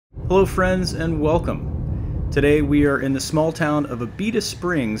Hello friends and welcome. Today we are in the small town of Abita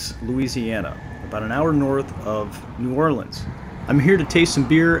Springs, Louisiana, about an hour north of New Orleans. I'm here to taste some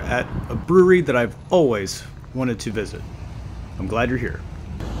beer at a brewery that I've always wanted to visit. I'm glad you're here.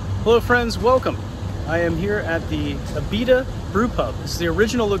 Hello friends, welcome. I am here at the Abita Brew Pub. This is the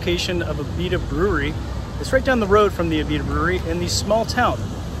original location of Abita Brewery. It's right down the road from the Abita Brewery in the small town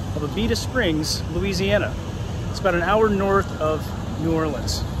of Abita Springs, Louisiana. It's about an hour north of New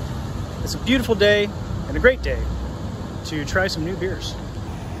Orleans. It's a beautiful day and a great day to try some new beers.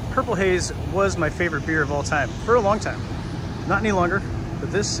 Purple Haze was my favorite beer of all time for a long time. Not any longer,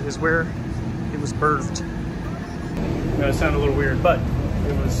 but this is where it was birthed. It sounded a little weird, but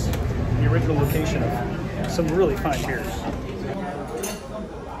it was the original location of some really fine beers.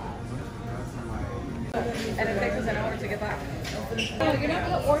 And it takes us an hour to get back. No, you're not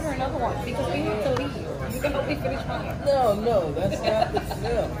going to order another one because we have to leave. You can help me finish mine. No, that's not the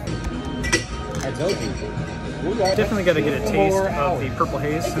smell. I told you. Definitely got to get a taste of the Purple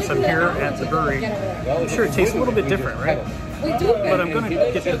Haze since I'm here at the brewery. I'm sure it tastes a little bit different, right? We do. But I'm going to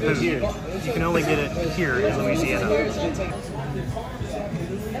get the booze. You can only get it here in Louisiana.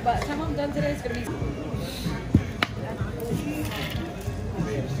 By the time I'm done today, it's going to be...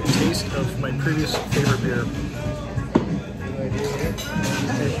 A taste of my previous favorite beer.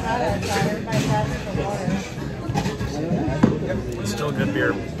 It's still a good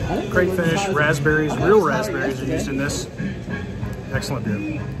beer. Great finish, raspberries, real raspberries are used in this. Excellent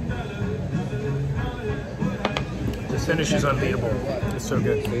beer. The finish is unbeatable. It's so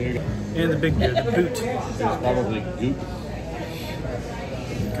good. And the big beer, the boot. Probably goop. You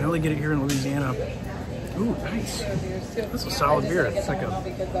can only get it here in Louisiana. Ooh, nice. That's a solid beer. It's like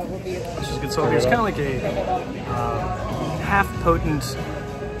it's just good solid beer. It's kind of like a half-potent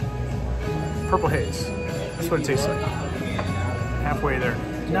Purple Haze. That's what it tastes like. Halfway there.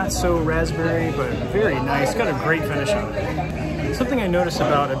 Not so raspberry, but very nice. Got a great finish on it. Something I noticed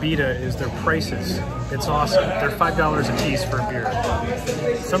about Abita is their prices. It's awesome. They're $5 a piece for a beer.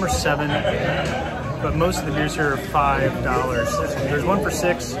 Some are $7, but most of the beers here are $5. There's one for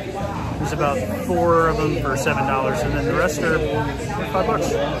 $6. There's about 4 of them for $7, and then the rest are $5.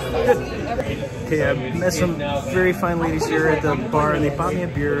 Good. Okay, I met some very fine ladies here at the bar, and they bought me a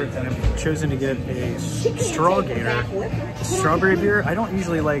beer, and I've chosen to get a Straw Gator, a strawberry beer. I don't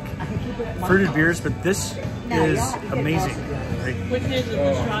usually like fruited beers, but this is amazing. Which is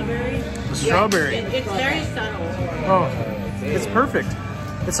the strawberry? The strawberry. It's very subtle. Oh, it's perfect.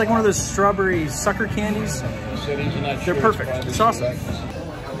 It's like one of those strawberry sucker candies. They're perfect. It's awesome.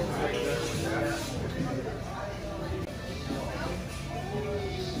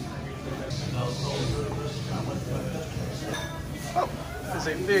 Oh, it's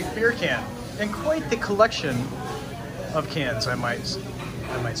a big beer can, and quite the collection of cans, I might say.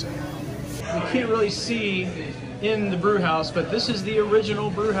 You can't really see in the brew house, but this is the original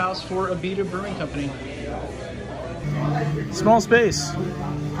brew house for Abita Brewing Company. Small space,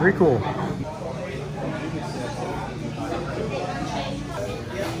 very cool.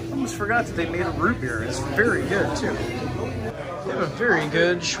 Almost forgot that they made a root beer. It's very good too. They have a very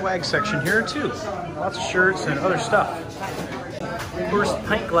good swag section here too. Lots of shirts and other stuff. Of course,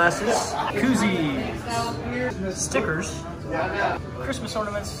 pint glasses, koozies, stickers, Christmas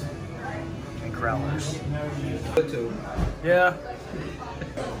ornaments, and growlers. Yeah.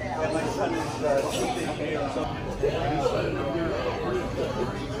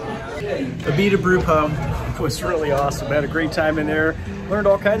 Abita Brew Pub was really awesome. I had a great time in there. Learned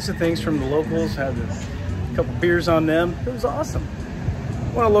all kinds of things from the locals. Had a couple beers on them. It was awesome.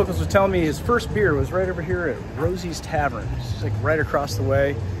 One of the locals was telling me his first beer was right over here at Rosie's Tavern. It's like right across the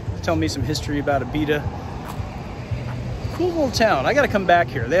way. He's telling me some history about Abita. Cool little town. I got to come back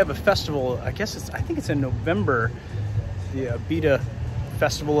here. They have a festival. I think it's in November. The Abita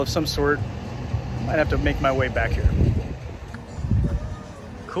festival of some sort. Might have to make my way back here.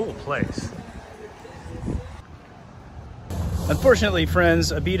 Cool place. Unfortunately,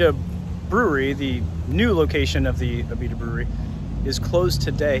 friends, Abita Brewery, the new location of the Abita Brewery, is closed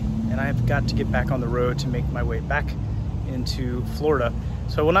today, and I have got to get back on the road to make my way back into Florida.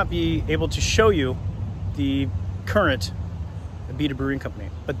 So I will not be able to show you the current Abita Brewing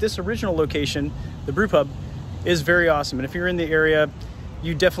Company. But this original location, the brew pub, is very awesome. And if you're in the area,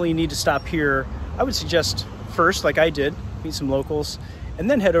 you definitely need to stop here. I would suggest first, like I did, meet some locals, and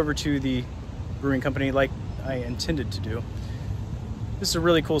then head over to the brewing company like I intended to do. This is a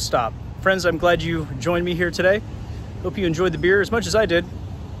really cool stop. Friends, I'm glad you joined me here today. Hope you enjoyed the beer as much as I did.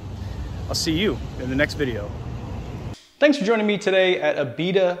 I'll see you in the next video. Thanks for joining me today at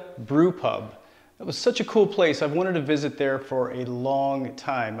Abita Brew Pub. That was such a cool place. I've wanted to visit there for a long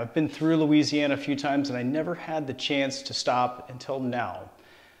time. I've been through Louisiana a few times and I never had the chance to stop until now.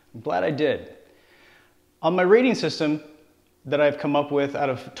 I'm glad I did. On my rating system that I've come up with, out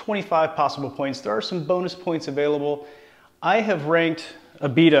of 25 possible points, there are some bonus points available. I have ranked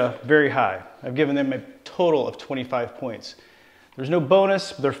Abita very high. I've given them a total of 25 points. There's no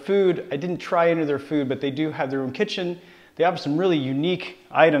bonus. Their food, I didn't try any of their food, but they do have their own kitchen. They have some really unique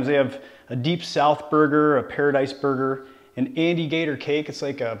items. They have a Deep South burger, a Paradise burger, an Andy Gator cake. It's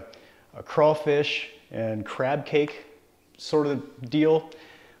like a crawfish and crab cake sort of deal.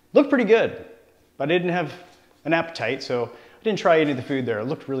 Looked pretty good, but I didn't have an appetite, so I didn't try any of the food there. It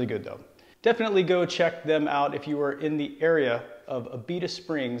looked really good though. Definitely go check them out if you are in the area of Abita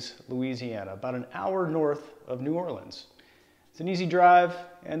Springs, Louisiana, about an hour north of New Orleans. It's an easy drive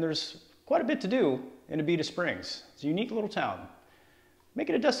and there's quite a bit to do in Abita Springs. It's a unique little town. Make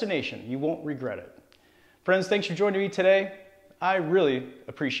it a destination. You won't regret it. Friends, thanks for joining me today. I really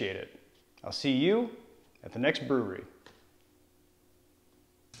appreciate it. I'll see you at the next brewery.